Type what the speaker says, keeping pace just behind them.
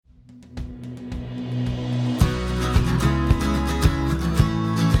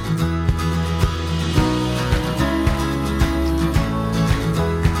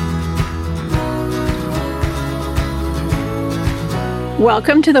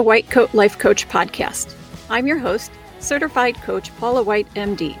Welcome to the White Coat Life Coach Podcast. I'm your host, Certified Coach Paula White,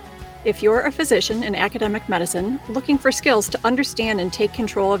 MD. If you're a physician in academic medicine looking for skills to understand and take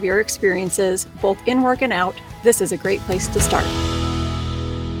control of your experiences, both in work and out, this is a great place to start.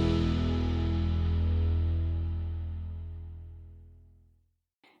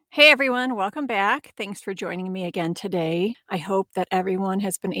 Hey everyone, welcome back. Thanks for joining me again today. I hope that everyone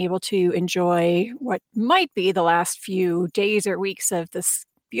has been able to enjoy what might be the last few days or weeks of this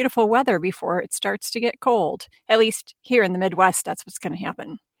beautiful weather before it starts to get cold. At least here in the Midwest, that's what's going to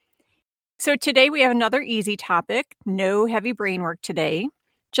happen. So today we have another easy topic, no heavy brain work today.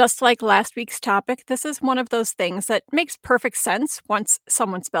 Just like last week's topic, this is one of those things that makes perfect sense once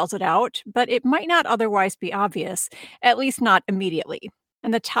someone spells it out, but it might not otherwise be obvious, at least not immediately.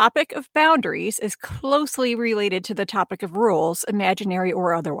 And the topic of boundaries is closely related to the topic of rules, imaginary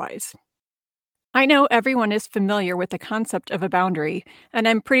or otherwise. I know everyone is familiar with the concept of a boundary, and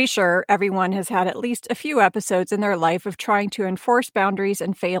I'm pretty sure everyone has had at least a few episodes in their life of trying to enforce boundaries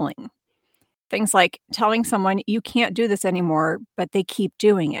and failing. Things like telling someone you can't do this anymore, but they keep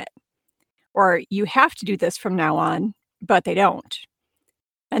doing it. Or you have to do this from now on, but they don't.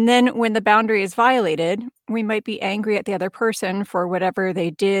 And then when the boundary is violated, we might be angry at the other person for whatever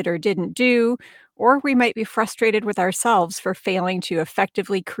they did or didn't do, or we might be frustrated with ourselves for failing to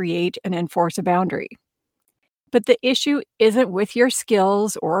effectively create and enforce a boundary. But the issue isn't with your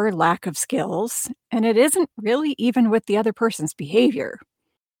skills or lack of skills, and it isn't really even with the other person's behavior.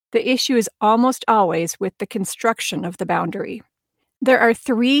 The issue is almost always with the construction of the boundary. There are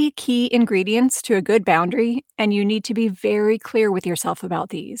 3 key ingredients to a good boundary, and you need to be very clear with yourself about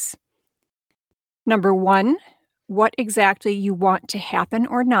these. Number 1, what exactly you want to happen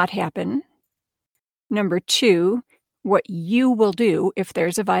or not happen. Number 2, what you will do if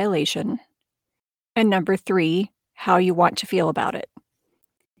there's a violation. And number 3, how you want to feel about it.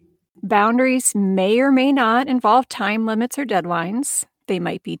 Boundaries may or may not involve time limits or deadlines. They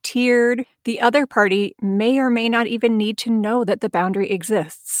might be tiered. The other party may or may not even need to know that the boundary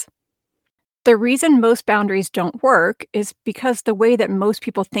exists. The reason most boundaries don't work is because the way that most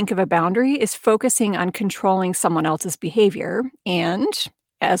people think of a boundary is focusing on controlling someone else's behavior. And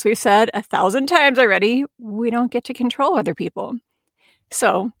as we've said 1,000 times already, we don't get to control other people.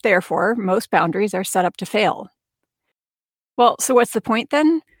 So, therefore, most boundaries are set up to fail. Well, so what's the point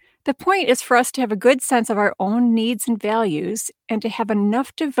then? The point is for us to have a good sense of our own needs and values and to have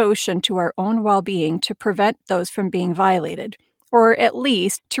enough devotion to our own well-being to prevent those from being violated, or at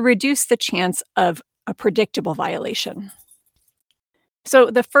least to reduce the chance of a predictable violation. So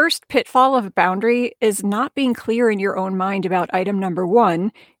the first pitfall of a boundary is not being clear in your own mind about item number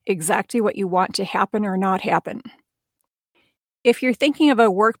 1, exactly what you want to happen or not happen. If you're thinking of a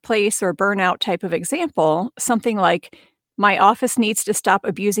workplace or burnout type of example, something like, my office needs to stop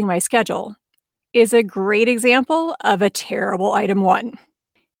abusing my schedule, is a great example of a terrible item 1.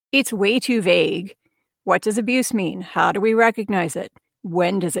 It's way too vague. What does abuse mean? How do we recognize it?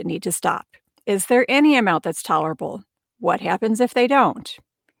 When does it need to stop? Is there any amount that's tolerable? What happens if they don't?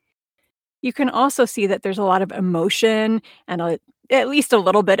 You can also see that there's a lot of emotion and at least a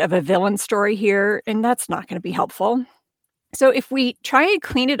little bit of a villain story here, and that's not going to be helpful. So if we try and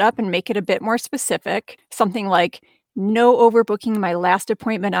clean it up and make it a bit more specific, something like, no overbooking my last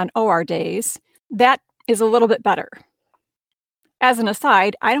appointment on OR days, that is a little bit better. As an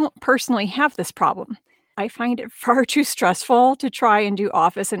aside, I don't personally have this problem. I find it far too stressful to try and do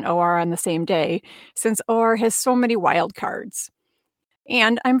office and OR on the same day, since OR has so many wild cards.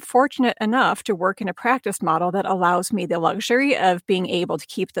 And I'm fortunate enough to work in a practice model that allows me the luxury of being able to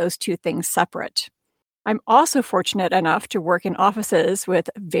keep those 2 things separate. I'm also fortunate enough to work in offices with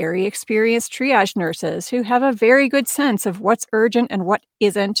very experienced triage nurses who have a very good sense of what's urgent and what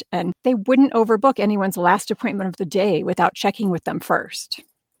isn't, and they wouldn't overbook anyone's last appointment of the day without checking with them first.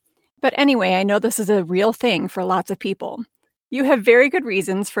 But anyway, I know this is a real thing for lots of people. You have very good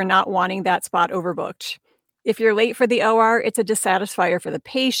reasons for not wanting that spot overbooked. If you're late for the OR, it's a dissatisfier for the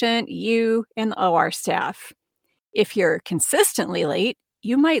patient, you, and the OR staff. If you're consistently late,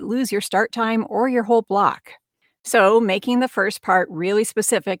 you might lose your start time or your whole block. So making the first part really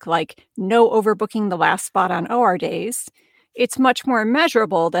specific, like no overbooking the last spot on OR days, it's much more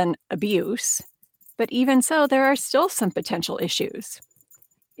measurable than abuse. But even so, there are still some potential issues.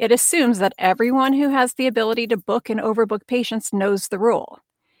 It assumes that everyone who has the ability to book and overbook patients knows the rule.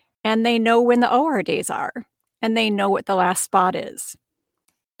 And they know when the OR days are. And they know what the last spot is.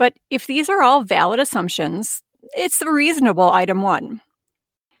 But if these are all valid assumptions, it's the reasonable item 1.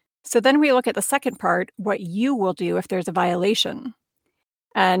 So then we look at the second part, what you will do if there's a violation.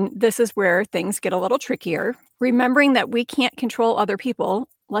 And this is where things get a little trickier. Remembering that we can't control other people,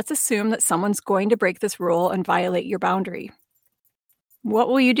 let's assume that someone's going to break this rule and violate your boundary. What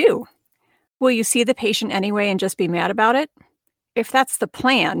will you do? Will you see the patient anyway and just be mad about it? If that's the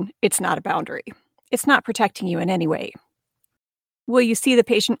plan, it's not a boundary. It's not protecting you in any way. Will you see the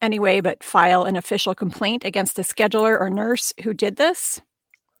patient anyway but file an official complaint against the scheduler or nurse who did this?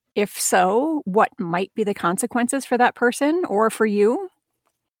 If so, what might be the consequences for that person or for you?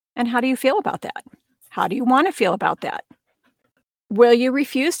 And how do you feel about that? How do you want to feel about that? Will you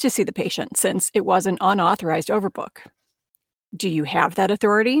refuse to see the patient since it was an unauthorized overbook? Do you have that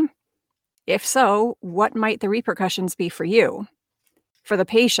authority? If so, what might the repercussions be for you? For the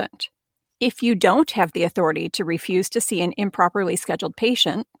patient, if you don't have the authority to refuse to see an improperly scheduled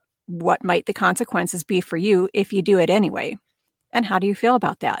patient, what might the consequences be for you if you do it anyway? And how do you feel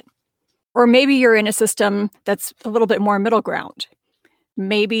about that? Or maybe you're in a system that's a little bit more middle ground.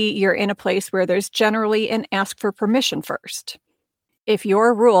 Maybe you're in a place where there's generally an ask for permission first. If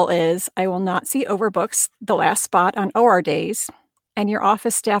your rule is, I will not see overbooks the last spot on OR days, and your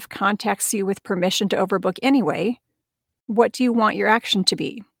office staff contacts you with permission to overbook anyway, what do you want your action to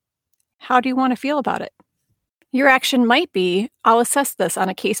be? How do you want to feel about it? Your action might be, I'll assess this on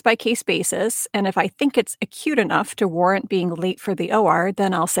a case-by-case basis, and if I think it's acute enough to warrant being late for the OR,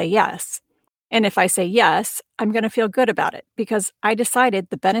 then I'll say yes. And if I say yes, I'm going to feel good about it because I decided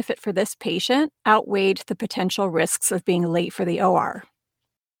the benefit for this patient outweighed the potential risks of being late for the OR.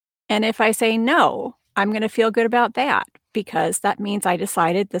 And if I say no, I'm going to feel good about that because that means I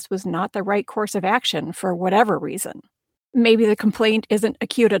decided this was not the right course of action for whatever reason. Maybe the complaint isn't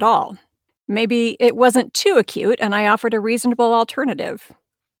acute at all. Maybe it wasn't too acute and I offered a reasonable alternative.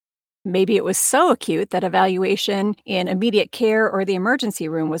 Maybe it was so acute that evaluation in immediate care or the emergency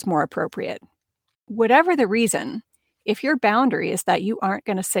room was more appropriate. Whatever the reason, if your boundary is that you aren't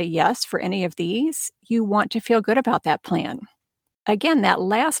going to say yes for any of these, you want to feel good about that plan. Again, that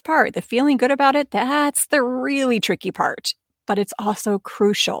last part, the feeling good about it, that's the really tricky part, but it's also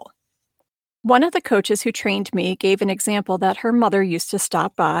crucial. One of the coaches who trained me gave an example that her mother used to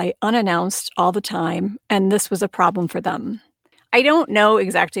stop by unannounced all the time, and this was a problem for them. I don't know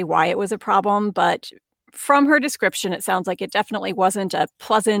exactly why it was a problem, but from her description, it sounds like it definitely wasn't a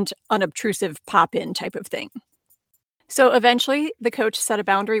pleasant, unobtrusive pop-in type of thing. So eventually, the coach set a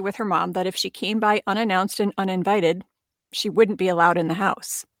boundary with her mom that if she came by unannounced and uninvited, she wouldn't be allowed in the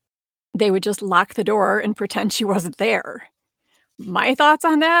house. They would just lock the door and pretend she wasn't there. My thoughts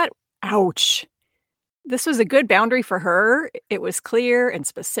on that? Ouch. This was a good boundary for her. It was clear and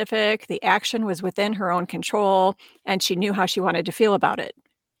specific. The action was within her own control, and she knew how she wanted to feel about it.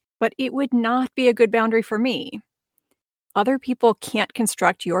 But it would not be a good boundary for me. Other people can't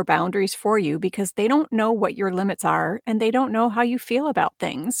construct your boundaries for you because they don't know what your limits are, and they don't know how you feel about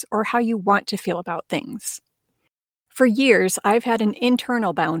things or how you want to feel about things. For years, I've had an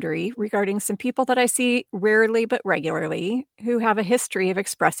internal boundary regarding some people that I see rarely but regularly who have a history of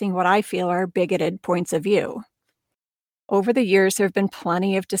expressing what I feel are bigoted points of view. Over the years, there have been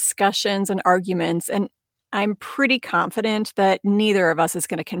plenty of discussions and arguments, and I'm pretty confident that neither of us is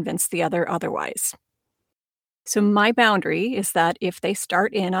going to convince the other otherwise. So my boundary is that if they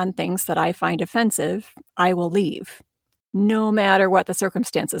start in on things that I find offensive, I will leave, no matter what the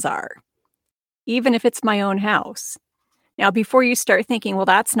circumstances are, even if it's my own house. Now, before you start thinking, well,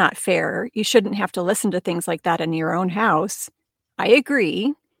 that's not fair, you shouldn't have to listen to things like that in your own house, I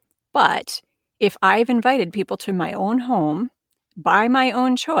agree. But if I've invited people to my own home by my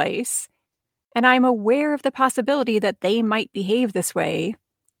own choice, and I'm aware of the possibility that they might behave this way,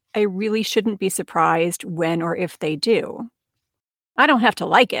 I really shouldn't be surprised when or if they do. I don't have to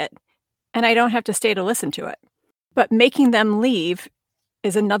like it, and I don't have to stay to listen to it. But making them leave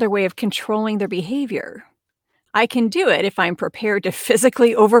is another way of controlling their behavior. I can do it if I'm prepared to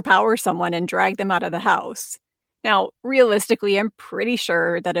physically overpower someone and drag them out of the house. Now, realistically, I'm pretty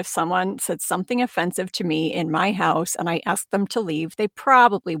sure that if someone said something offensive to me in my house and I asked them to leave, they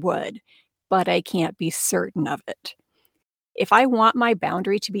probably would, but I can't be certain of it. If I want my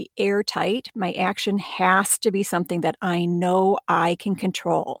boundary to be airtight, my action has to be something that I know I can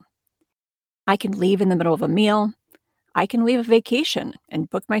control. I can leave in the middle of a meal. I can leave a vacation and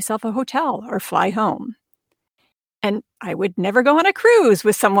book myself a hotel or fly home. And I would never go on a cruise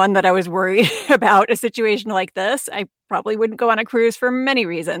with someone that I was worried about a situation like this. I probably wouldn't go on a cruise for many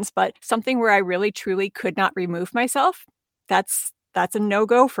reasons, but something where I really truly could not remove myself, that's a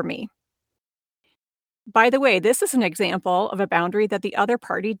no-go for me. By the way, this is an example of a boundary that the other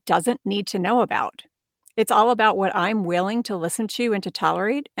party doesn't need to know about. It's all about what I'm willing to listen to and to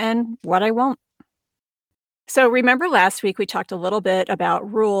tolerate and what I won't. So remember last week we talked a little bit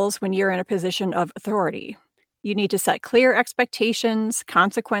about rules when you're in a position of authority. You need to set clear expectations,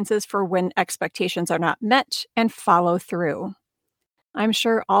 consequences for when expectations are not met, and follow through. I'm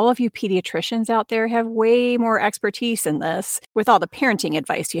sure all of you pediatricians out there have way more expertise in this with all the parenting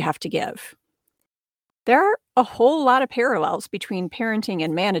advice you have to give. There are a whole lot of parallels between parenting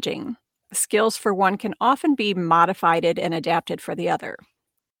and managing. Skills for one can often be modified and adapted for the other.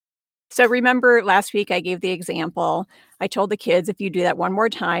 So remember last week I gave the example. I told the kids, if you do that one more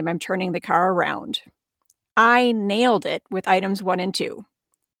time, I'm turning the car around. I nailed it with items 1 and 2.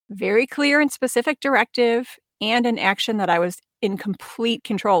 Very clear and specific directive and an action that I was in complete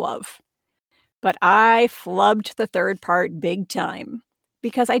control of. But I flubbed the third part big time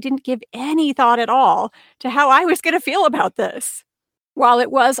because I didn't give any thought at all to how I was going to feel about this. While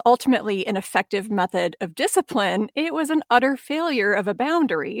it was ultimately an effective method of discipline, it was an utter failure of a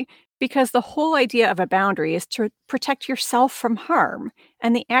boundary because the whole idea of a boundary is to protect yourself from harm.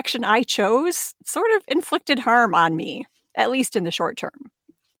 And the action I chose sort of inflicted harm on me, at least in the short term.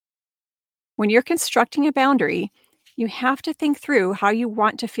 When you're constructing a boundary, you have to think through how you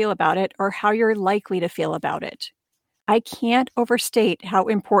want to feel about it or how you're likely to feel about it. I can't overstate how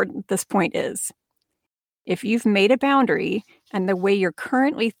important this point is. If you've made a boundary and the way you're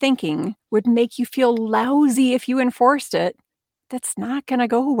currently thinking would make you feel lousy if you enforced it, that's not going to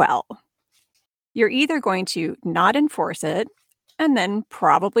go well. You're either going to not enforce it and then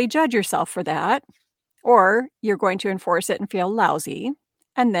probably judge yourself for that, or you're going to enforce it and feel lousy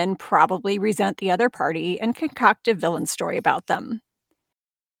and then probably resent the other party and concoct a villain story about them.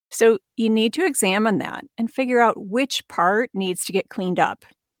 So you need to examine that and figure out which part needs to get cleaned up.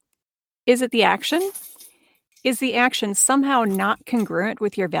 Is it the action? Is the action somehow not congruent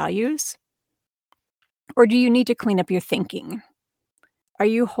with your values? Or do you need to clean up your thinking? Are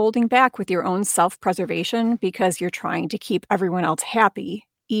you holding back with your own self-preservation because you're trying to keep everyone else happy,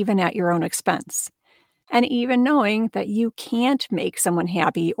 even at your own expense? And even knowing that you can't make someone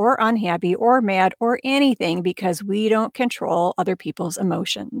happy or unhappy or mad or anything because we don't control other people's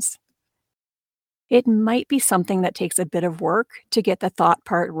emotions. It might be something that takes a bit of work to get the thought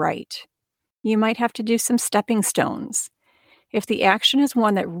part right. You might have to do some stepping stones. If the action is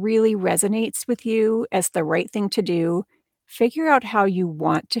one that really resonates with you as the right thing to do, figure out how you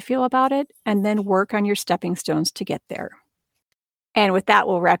want to feel about it and then work on your stepping stones to get there. And with that,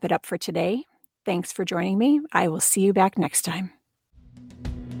 we'll wrap it up for today. Thanks for joining me. I will see you back next time.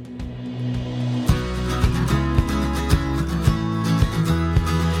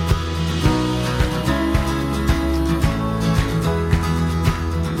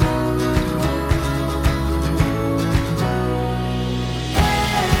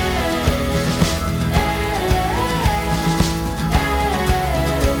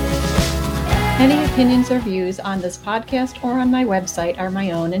 Any opinions or views on this podcast or on my website are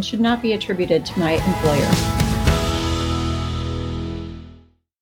my own and should not be attributed to my employer.